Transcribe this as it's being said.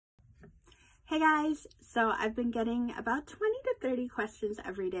Hey guys, so I've been getting about 20 to 30 questions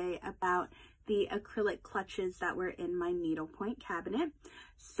every day about the acrylic clutches that were in my needlepoint cabinet.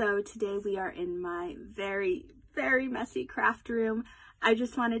 So today we are in my very messy craft room. I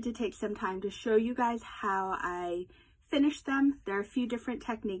just wanted to take some time to show you guys how I finish them. There are a few different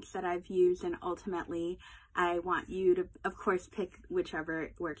techniques that I've used, and ultimately I want you to, of course, pick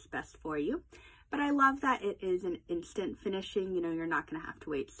whichever works best for you. But I love that it is an instant finishing. You know, you're not going to have to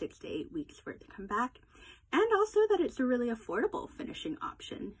wait 6 to 8 weeks for it to come back. And also that it's a really affordable finishing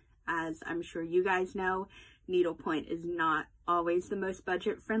option. As I'm sure you guys know, needlepoint is not always the most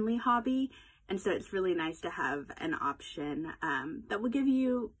budget-friendly hobby. And so it's really nice to have an option that will give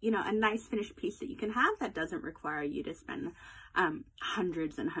you, a nice finished piece that you can have that doesn't require you to spend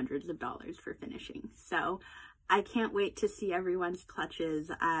hundreds and hundreds of dollars for finishing. So I can't wait to see everyone's clutches.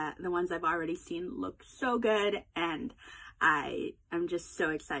 The ones I've already seen look so good, and I am just so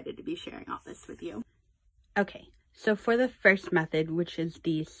excited to be sharing all this with you. Okay, so for the first method, which is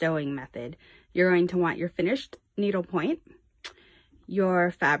the sewing method, you're going to want your finished needlepoint,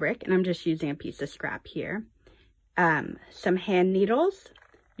 your fabric, and I'm just using a piece of scrap here, some hand needles,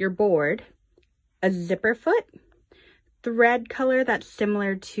 your board, a zipper foot, thread color that's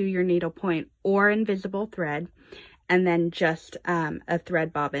similar to your needlepoint or invisible thread, and then just a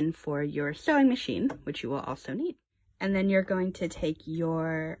thread bobbin for your sewing machine, which you will also need. And then you're going to take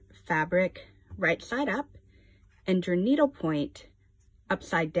your fabric right side up and your needlepoint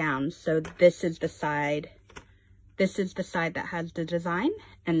upside down. So this is the side that has the design,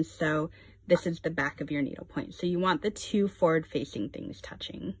 and so this is the back of your needlepoint. So you want the two forward-facing things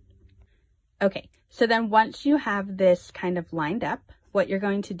touching. Okay, so then once you have this kind of lined up, what you're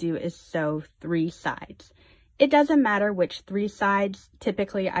going to do is sew 3 sides. It doesn't matter which 3 sides.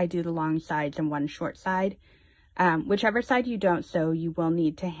 Typically, I do the long sides and 1 short side. Whichever side you don't sew, you will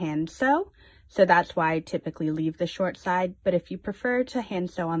need to hand sew. So that's why I typically leave the short side. But if you prefer to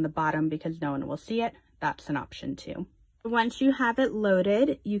hand sew on the bottom because no one will see it, that's an option too. Once you have it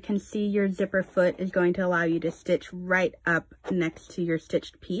loaded, you can see your zipper foot is going to allow you to stitch right up next to your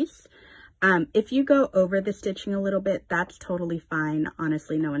stitched piece. If you go over the stitching a little bit, that's totally fine.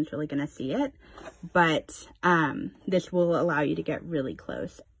 Honestly, no one's really going to see it, but this will allow you to get really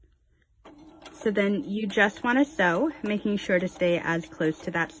close. So then you just want to sew, making sure to stay as close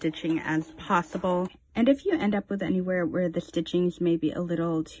to that stitching as possible. And if you end up with anywhere where the stitchings may be a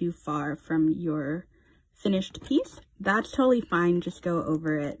little too far from your finished piece, that's totally fine. Just go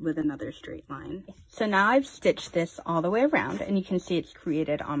over it with another straight line. So now I've stitched this all the way around, and you can see it's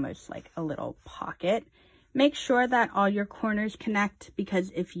created almost like a little pocket. Make sure that all your corners connect,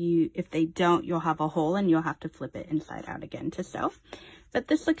 because if they don't, you'll have a hole and you'll have to flip it inside out again to sew. But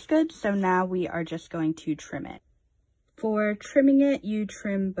this looks good, so now we are just going to trim it. For trimming it, you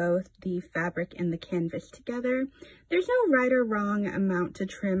trim both the fabric and the canvas together. There's no right or wrong amount to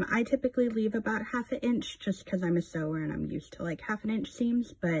trim. I typically leave about 1/2 inch just because I'm a sewer and I'm used to like 1/2 inch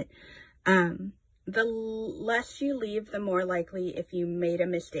seams, but the less you leave, the more likely if you made a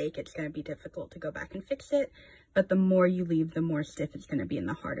mistake, it's going to be difficult to go back and fix it. But the more you leave, the more stiff it's going to be and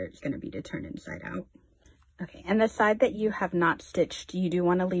the harder it's going to be to turn inside out. Okay, and the side that you have not stitched, you do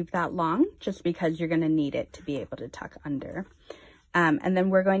want to leave that long just because you're going to need it to be able to tuck under. And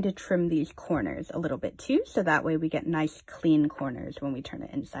then we're going to trim these corners a little bit too, so that way we get nice clean corners when we turn it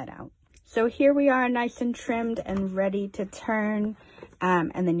inside out. So here we are, nice and trimmed and ready to turn,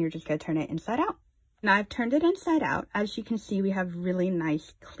 and then you're just going to turn it inside out. Now I've turned it inside out. As you can see, we have really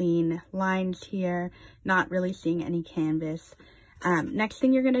nice clean lines here, not really seeing any canvas. Next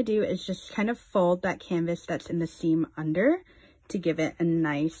thing you're going to do is just kind of fold that canvas that's in the seam under to give it a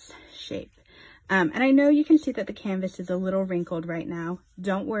nice shape. And I know you can see that the canvas is a little wrinkled right now.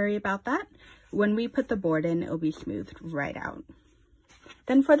 Don't worry about that. When we put the board in, it'll be smoothed right out.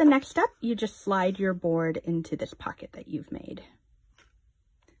 Then for the next step, you just slide your board into this pocket that you've made.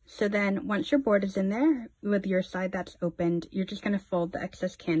 So then once your board is in there with your side that's opened, you're just going to fold the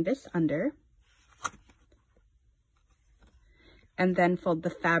excess canvas under. And then fold the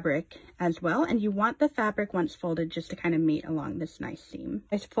fabric as well. And you want the fabric once folded just to kind of meet along this nice seam.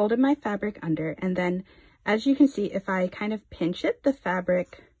 I folded my fabric under, and then as you can see, if I kind of pinch it, the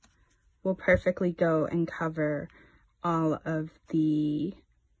fabric will perfectly go and cover all of the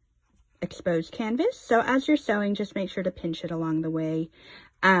exposed canvas. So as you're sewing, just make sure to pinch it along the way.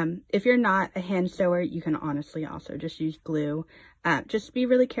 If you're not a hand sewer, you can honestly also just use glue. Just be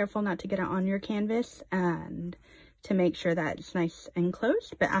really careful not to get it on your canvas and to make sure that it's nice and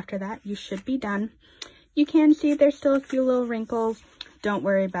closed, but after that you should be done. You can see there's still a few little wrinkles. don't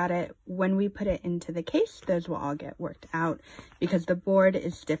worry about it. When we put it into the case, those will all get worked out because the board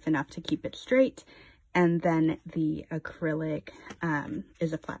is stiff enough to keep it straight, and then the acrylic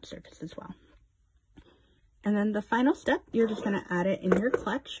is a flat surface as well. And then the final step, you're just going to add it in your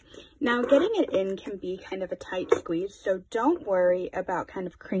clutch. Now, getting it in can be kind of a tight squeeze, so don't worry about kind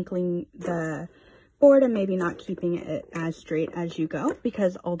of crinkling the board and maybe not keeping it as straight as you go,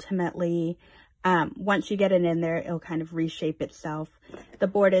 because ultimately, once you get it in there, it'll kind of reshape itself. The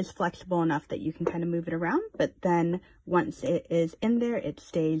board is flexible enough that you can kind of move it around, but then once it is in there, it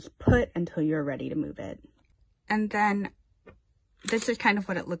stays put until you're ready to move it. And then this is kind of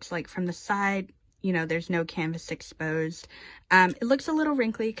what it looks like from the side. You know, there's no canvas exposed. It looks a little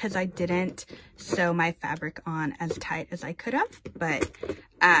wrinkly because I didn't sew my fabric on as tight as I could have, but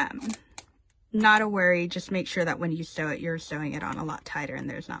not a worry. Just make sure that when you sew it, you're sewing it on a lot tighter and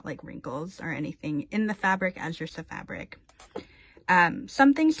there's not like wrinkles or anything in the fabric as you sew fabric.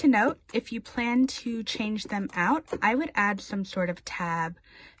 Some things to note, if you plan to change them out, I would add some sort of tab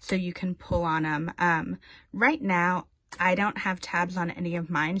so you can pull on them. Right now, I don't have tabs on any of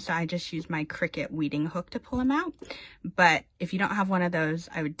mine, so I just use my Cricut weeding hook to pull them out. But if you don't have one of those,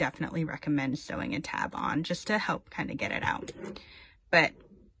 I would definitely recommend sewing a tab on just to help kind of get it out. But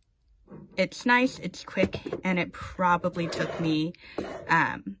it's nice, it's quick, and it probably took me,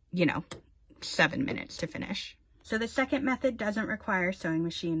 you know, 7 minutes to finish. So the second method doesn't require a sewing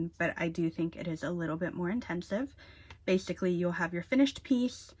machine, but I do think it is a little bit more intensive. Basically, you'll have your finished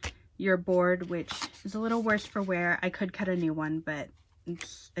piece, your board, which is a little worse for wear. I could cut a new one, but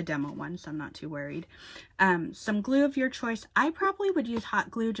it's a demo one, so I'm not too worried. Some glue of your choice. I probably would use hot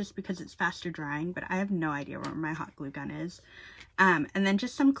glue just because it's faster drying, but I have no idea where my hot glue gun is. And then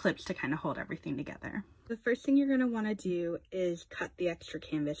just some clips to kind of hold everything together. The first thing you're going to want to do is cut the extra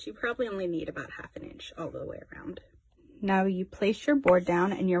canvas. You probably only need about ½ inch all the way around. Now you place your board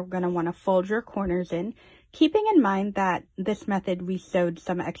down and you're going to want to fold your corners in, keeping in mind that this method we sewed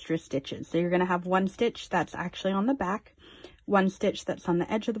some extra stitches. So you're going to have one stitch that's actually on the back, one stitch that's on the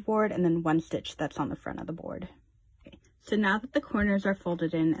edge of the board, and then one stitch that's on the front of the board. Okay. So now that the corners are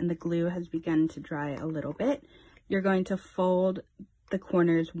folded in and the glue has begun to dry a little bit, you're going to fold the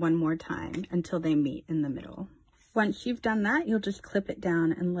corners one more time until they meet in the middle. Once you've done that, you'll just clip it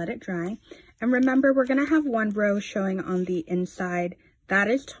down and let it dry. And remember, we're going to have one row showing on the inside. That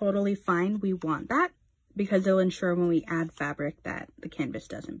is totally fine. We want that because it'll ensure when we add fabric that the canvas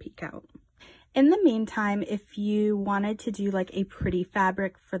doesn't peek out. In the meantime, if you wanted to do like a pretty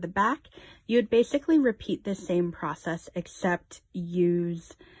fabric for the back, you would basically repeat the same process except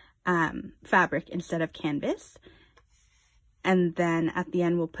use fabric instead of canvas. And then at the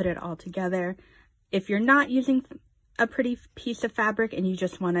end, we'll put it all together. If you're not using a pretty piece of fabric and you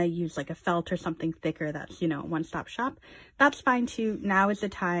just want to use like a felt or something thicker that's, you know, one-stop shop, that's fine too. Now is the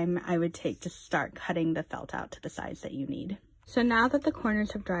time I would take to start cutting the felt out to the size that you need. So now that the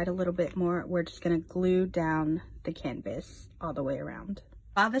corners have dried a little bit more, we're just going to glue down the canvas all the way around.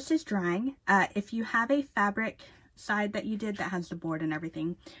 While this is drying, if you have a fabric side that you did that has the board and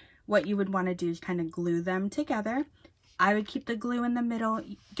everything, what you would want to do is kind of glue them together. I would keep the glue in the middle.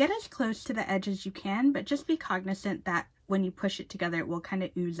 Get as close to the edge as you can, but just be cognizant that when you push it together, it will kind of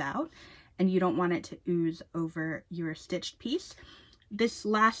ooze out, and you don't want it to ooze over your stitched piece. This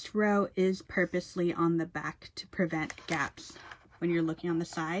last row is purposely on the back to prevent gaps when you're looking on the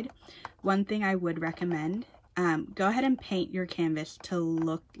side. One thing I would recommend, go ahead and paint your canvas to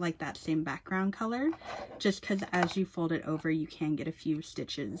look like that same background color, just because as you fold it over, you can get a few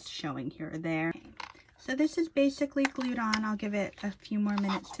stitches showing here or there. So this is basically glued on. I'll give it a few more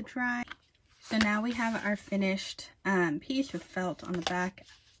minutes to dry. So now we have our finished piece with felt on the back.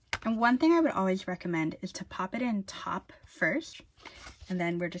 And one thing I would always recommend is to pop it in top first. And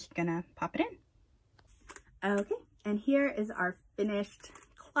then we're just gonna pop it in. Okay, and here is our finished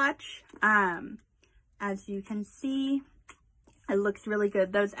clutch. As you can see, it looks really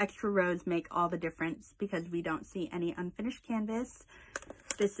good. Those extra rows make all the difference because we don't see any unfinished canvas.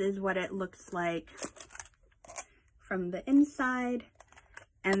 This is what it looks like from the inside.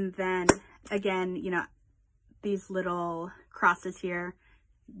 And then again, you know, these little crosses here,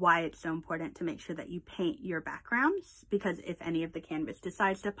 why it's so important to make sure that you paint your backgrounds, because if any of the canvas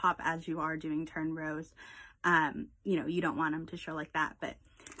decides to pop as you are doing turn rows, you know, you don't want them to show like that. But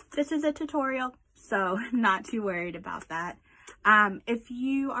this is a tutorial, so not too worried about that. If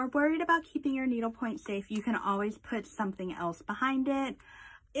you are worried about keeping your needlepoint safe, you can always put something else behind it.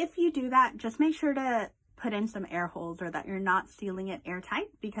 If you do that, just make sure to put in some air holes or that you're not sealing it airtight,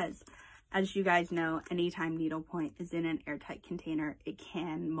 because As you guys know, anytime needlepoint is in an airtight container, it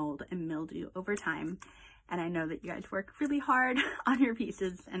can mold and mildew over time. And I know that you guys work really hard on your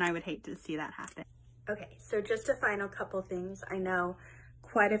pieces, and I would hate to see that happen. Okay, so just a final couple things. I know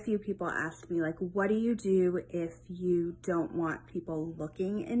quite a few people asked me, like, what do you do if you don't want people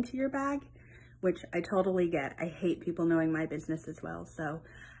looking into your bag? Which I totally get. I hate people knowing my business as well. So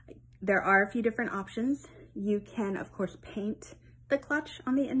there are a few different options. You can, of course, paint the clutch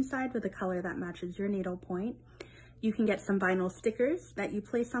on the inside with a color that matches your needlepoint. You can get some vinyl stickers that you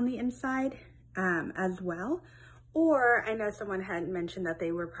place on the inside as well. Or I know someone had mentioned that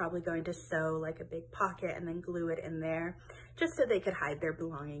they were probably going to sew like a big pocket and then glue it in there just so they could hide their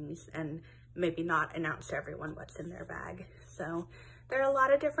belongings and maybe not announce to everyone what's in their bag. So there are a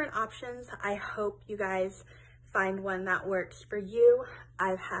lot of different options. I hope you guys find one that works for you.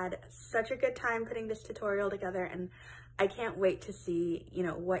 I've had such a good time putting this tutorial together, and I can't wait to see, you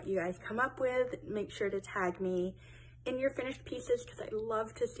know, what you guys come up with. Make sure to tag me in your finished pieces because I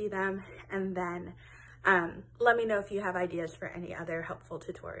love to see them. And then let me know if you have ideas for any other helpful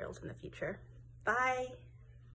tutorials in the future. Bye.